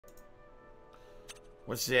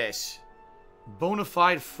What's this?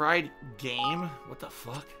 Bonafide fried game? What the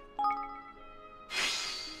fuck?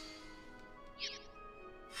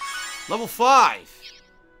 Level 5!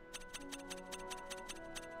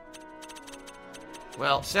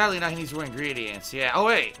 Well, sadly now he needs more ingredients. Yeah. Oh,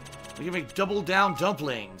 wait. We can make double down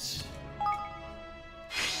dumplings.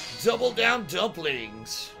 Double down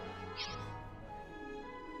dumplings.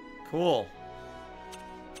 Cool.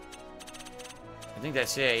 I think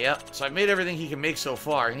that's it, yep. So I've made everything he can make so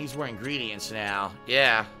far. He needs more ingredients now.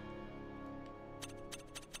 Yeah.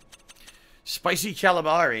 Spicy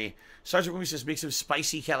calamari. Sergeant Woomy says make some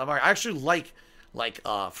spicy calamari. I actually like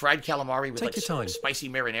fried calamari with like spicy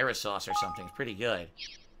marinara sauce or something. It's pretty good.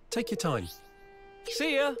 Take your time.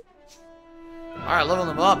 See ya. Alright, leveling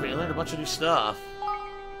them up and you learned a bunch of new stuff.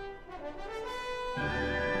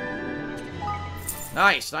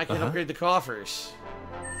 Nice, now I can upgrade the coffers.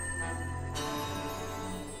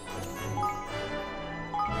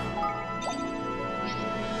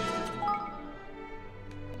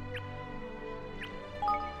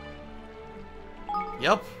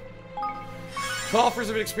 Yep. Coffers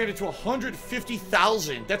have been expanded to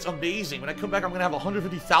 150,000. That's amazing. When I come back, I'm going to have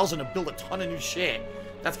 150,000 to build a ton of new shit.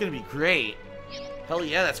 That's going to be great. Hell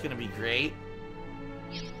yeah, that's going to be great.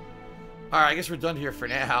 Alright, I guess we're done here for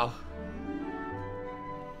now.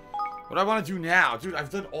 What I want to do now, dude, I've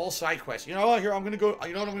done all side quests. You know what? Here, I'm going to go,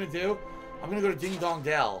 you know what I'm going to do? I'm going to go to Ding Dong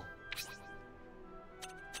Dell.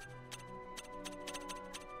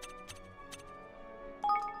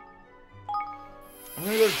 I'm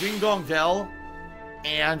going to go to Ding Dong Dell,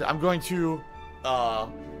 and I'm going to,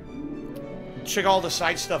 check all the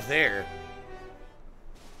side stuff there.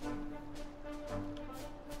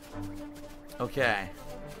 Okay.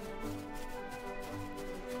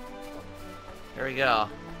 There we go.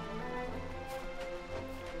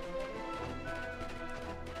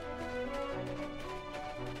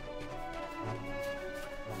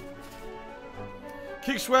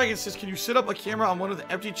 Kickswagon says, can you set up a camera on one of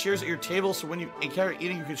the empty chairs at your table so when you encounter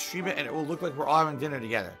eating, you can stream it and it will look like we're all having dinner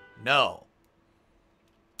together? No.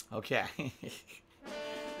 Okay.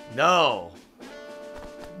 No.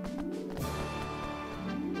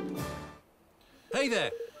 Hey there.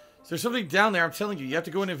 There's something down there, I'm telling you. You have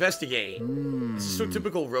to go and investigate. This is so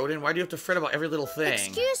typical, Rodin. Why do you have to fret about every little thing?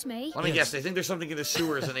 Excuse me? Let me guess. They think there's something in the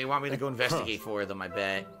sewers and they want me to go investigate for them, I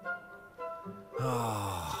bet.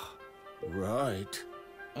 Ah, right.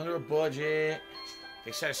 Under a budget.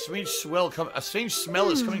 They said a strange smell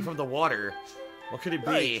is coming from the water. What could it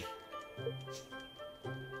be?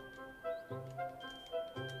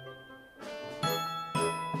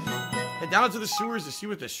 Head down into the sewers to see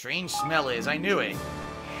what the strange smell is. I knew it.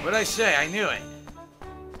 What did I say? I knew it.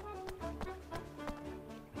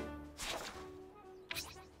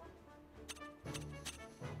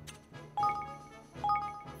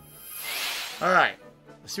 Alright.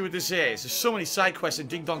 Let's see what this is. There's so many side quests in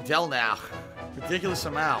Ding Dong Dell now. Ridiculous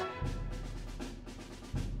amount.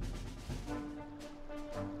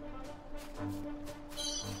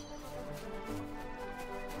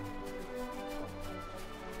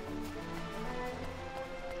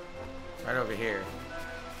 Right over here.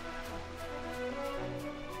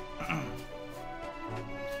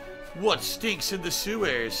 What stinks in the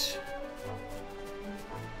sewers?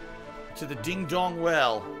 To the Ding Dong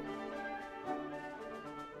Well.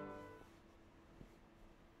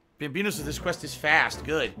 Bambino says this quest is fast.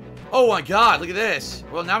 Good. Oh my god, look at this.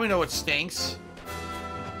 Well, now we know what stinks.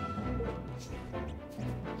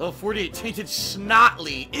 Level 48, Tainted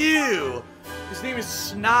Snotley. Ew! His name is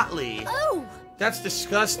Snotley. Oh! That's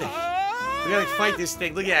disgusting. We gotta fight this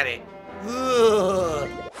thing. Look at it. Ugh.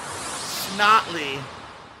 Snotley.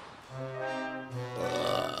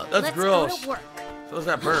 That's gross. Let's go to work. So is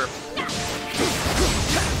that burp.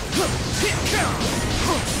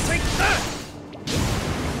 Take that!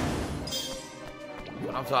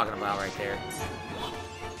 What I'm talking about right there.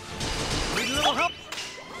 Need a little help?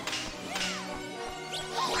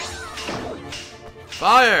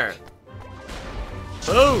 Fire!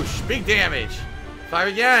 Boosh! Big damage! Fire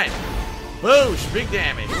again! Boosh! Big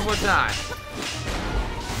damage! One more time.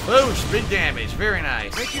 Boosh! Big damage! Very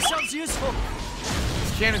nice. Make yourselves useful.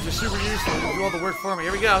 These cannons are super useful. They do all the work for me.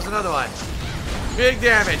 Here we go. Here's another one. Big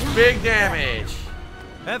damage! Big damage!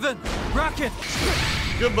 Evan! Rocket!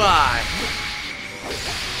 Goodbye!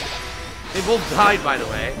 They both died, by the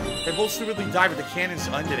way. They both stupidly died, but the cannons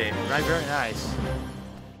undid it. Right? Very nice.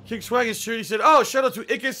 King Swaggin's Shirley said, oh, shout out to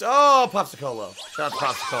Ickis. Oh, Popsicolo. Shout out to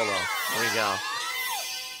Popsicolo. There you go.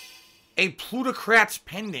 A plutocrat's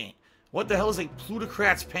pendant. What the hell is a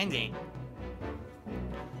plutocrat's pendant?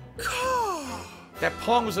 That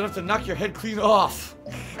pong was enough to knock your head clean off.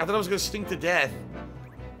 I thought I was going to stink to death.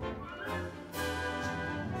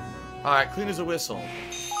 Alright, clean as a whistle.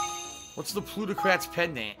 What's the plutocrat's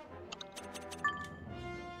pendant?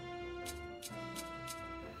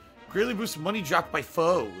 Greatly boosts money dropped by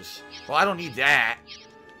foes. Well, I don't need that.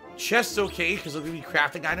 Chest's okay, because they'll give me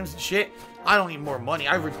crafting items and shit. I don't need more money.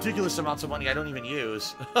 I have ridiculous amounts of money I don't even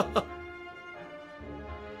use.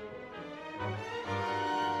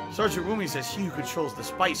 Sergeant Woomy says, he who controls the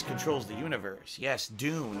spice controls the universe. Yes,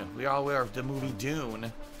 Dune. We are aware of the movie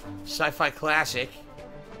Dune. Sci-fi classic.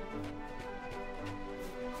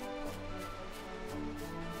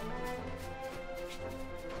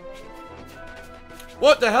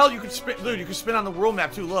 What the hell? You can spin, dude, you can spin on the world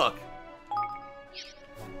map too, look.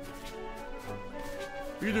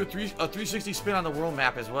 You can do a 360 spin on the world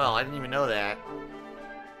map as well. I didn't even know that.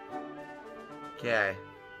 Okay.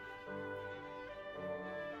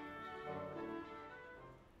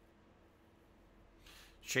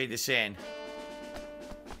 Trade this in.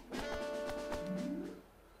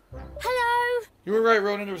 Hello. You were right,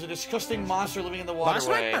 Ronan. There was a disgusting monster living in the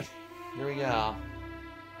waterway. Here we go.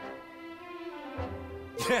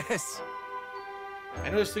 Yes. I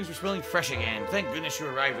noticed things were smelling fresh again. Thank goodness you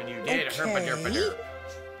arrived when you did. Okay.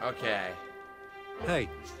 Okay. Hey.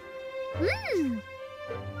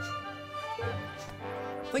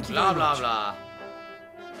 Thank you Blah, very blah, much. blah.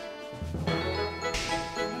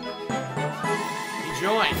 He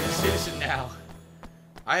joined as a citizen now.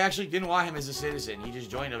 I actually didn't want him as a citizen. He just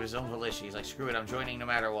joined of his own volition. He's like, screw it, I'm joining no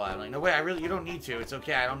matter what. I'm like, no way, you don't need to. It's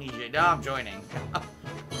okay, I don't need you. No, I'm joining.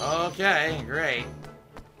 Okay, great.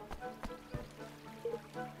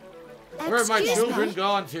 Where have my children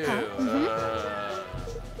gone to?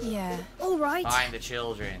 Yeah. All right. Find the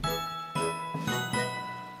children.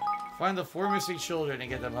 Find the 4 missing children and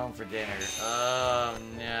get them home for dinner. Oh,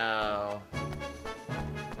 no.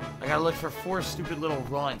 I gotta look for 4 stupid little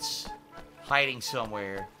runts hiding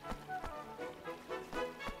somewhere.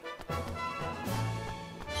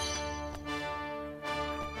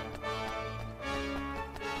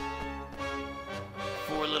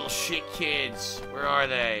 Four little shit kids. Where are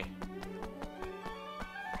they?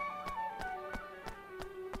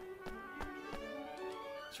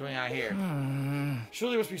 What's going on here?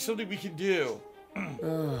 Surely there must be something we can do. I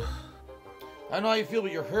don't know how you feel,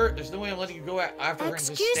 but you're hurt. There's no way I'm letting you go after her in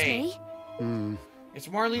this state. It's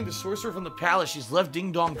Marlene, the sorcerer from the palace. She's left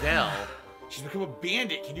Ding Dong Dell. She's become a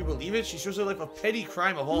bandit. Can you believe it? She shows her life a petty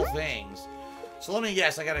crime of all things. So let me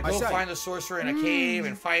guess. I gotta go find the sorcerer in a cave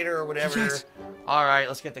and fight her or whatever. Yes. All right,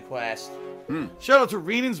 let's get the quest. Shout out to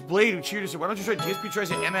Renan's Blade who cheered us. Why don't you try DSP tries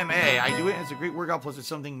at MMA? I do it, and it's a great workout. Plus, it's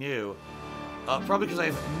something new. Probably because I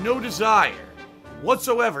have no desire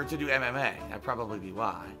whatsoever to do MMA. That'd probably be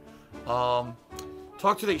why.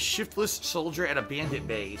 Talk to the shiftless soldier at a bandit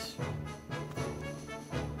base.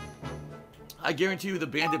 I guarantee you the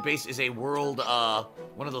bandit base is a world,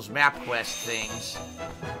 one of those map quest things.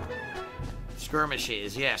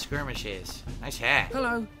 Skirmishes, yeah, skirmishes. Nice hat.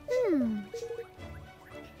 Hello.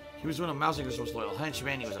 He was one of Mausinger's most loyal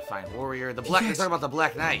henchmen. He was a fine warrior. They're talking about the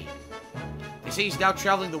Black Knight. They say he's now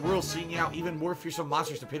traveling the world, seeking out even more fearsome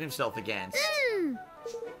monsters to pit himself against.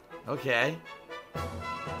 Okay.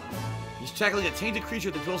 He's tackling a tainted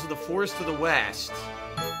creature that dwells in the forest to the west.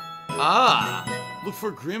 Ah! Look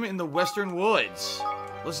for Grim in the western woods.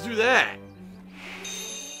 Let's do that.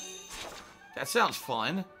 That sounds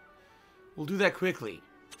fun. We'll do that quickly.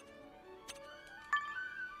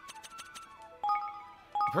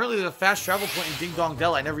 Apparently there's a fast travel point in Ding Dong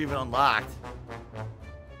Dell I never even unlocked.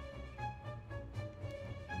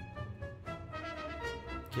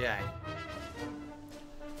 Okay.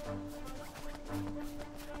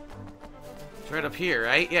 It's right up here,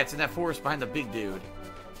 right? Yeah, it's in that forest behind the big dude.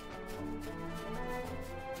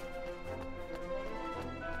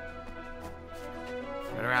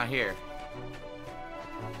 Right around here.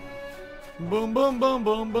 Boom, boom, boom,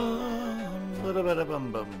 boom, boom. Ba-da-ba-da,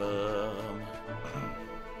 bum, bum, bum.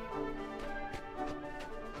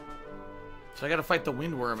 So I gotta fight the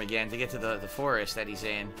windworm again to get to the forest that he's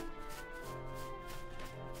in.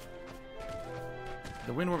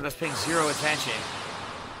 The windworm that's paying 0 attention.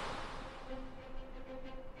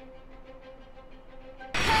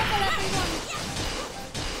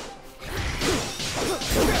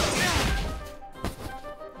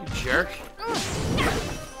 You jerk.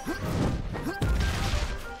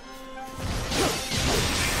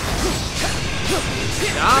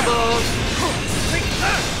 Combos!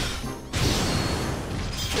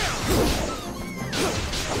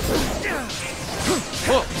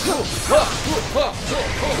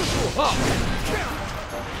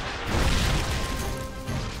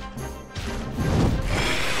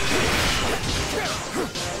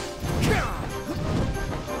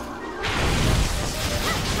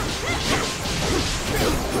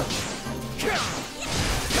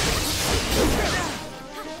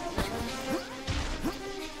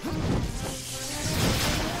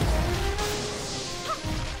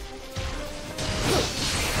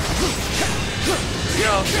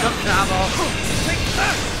 combo.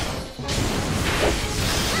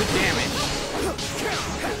 Good damage.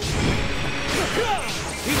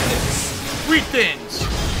 Wheat thins.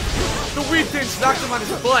 The wheat thins knocked him on his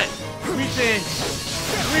butt. Wheat thins.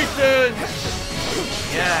 Wheat thins.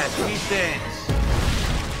 Yes, wheat thins.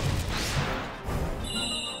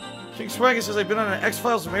 King Swagger says, I've been on an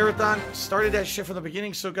X-Files marathon. Started that shit from the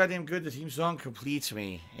beginning. So goddamn good. The theme song completes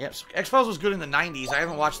me. Yep. So X-Files was good in the 90s. I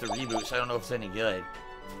haven't watched the reboot, so I don't know if it's any good.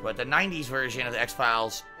 But the 90s version of the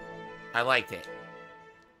X-Files, I liked it.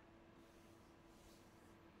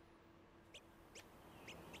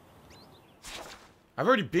 I've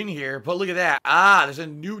already been here, but look at that. Ah, there's a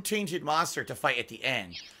new tainted monster to fight at the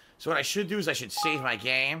end. So what I should do is I should save my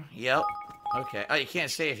game. Yep. Okay. Oh, you can't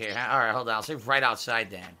save here, huh? Alright, hold on. I'll save right outside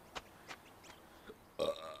then.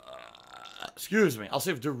 Excuse me. I'll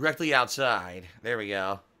save directly outside. There we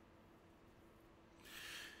go.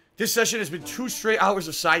 This session has been 2 straight hours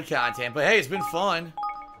of side content, but hey, it's been fun.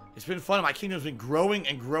 It's been fun. My kingdom's been growing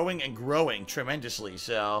and growing and growing tremendously,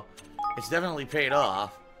 so it's definitely paid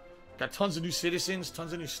off. Got tons of new citizens,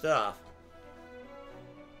 tons of new stuff.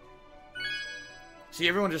 See,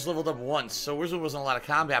 everyone just leveled up once, so there wasn't a lot of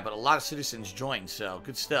combat, but a lot of citizens joined, so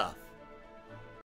good stuff.